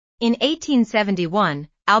In 1871,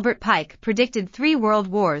 Albert Pike predicted 3 world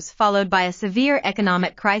wars followed by a severe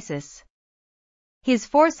economic crisis. His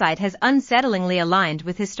foresight has unsettlingly aligned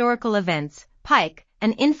with historical events. Pike,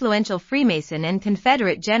 an influential Freemason and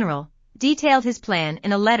Confederate general, detailed his plan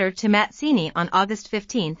in a letter to Mazzini on August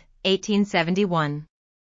 15, 1871.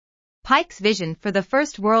 Pike's vision for the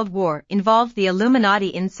First World War involved the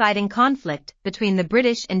Illuminati inciting conflict between the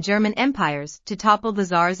British and German empires to topple the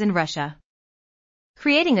czars in Russia.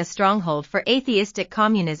 Creating a stronghold for atheistic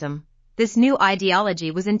communism, this new ideology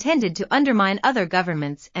was intended to undermine other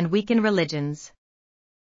governments and weaken religions.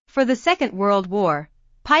 For the Second World War,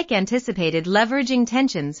 Pike anticipated leveraging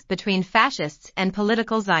tensions between fascists and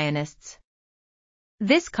political Zionists.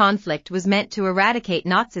 This conflict was meant to eradicate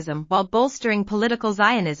Nazism while bolstering political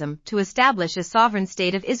Zionism to establish a sovereign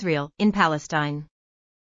state of Israel in Palestine.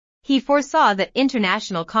 He foresaw that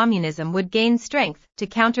international communism would gain strength to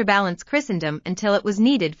counterbalance Christendom until it was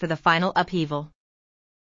needed for the final upheaval.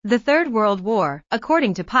 The Third World War,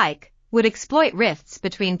 according to Pike, would exploit rifts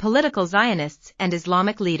between political Zionists and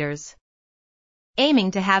Islamic leaders.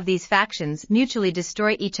 Aiming to have these factions mutually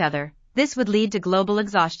destroy each other, this would lead to global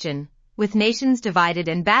exhaustion, with nations divided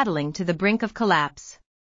and battling to the brink of collapse.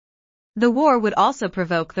 The war would also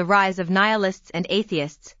provoke the rise of nihilists and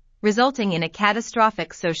atheists, resulting in a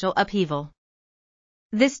catastrophic social upheaval.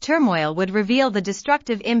 This turmoil would reveal the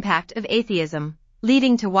destructive impact of atheism,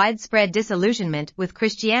 leading to widespread disillusionment with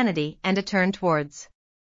Christianity and a turn towards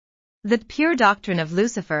the pure doctrine of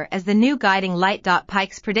Lucifer as the new guiding light.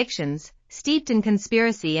 Pike's predictions, steeped in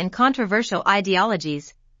conspiracy and controversial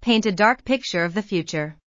ideologies, paint a dark picture of the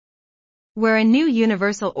future, where a new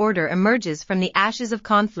universal order emerges from the ashes of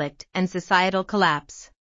conflict and societal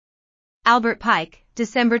collapse. Albert Pike,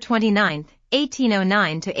 December 29,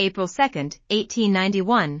 1809 to April 2,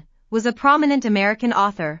 1891, was a prominent American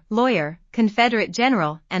author, lawyer, Confederate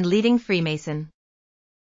general, and leading Freemason.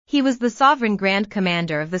 He was the sovereign Grand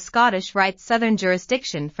Commander of the Scottish Rite Southern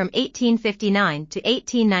jurisdiction from 1859 to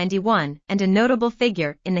 1891 and a notable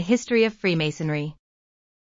figure in the history of Freemasonry.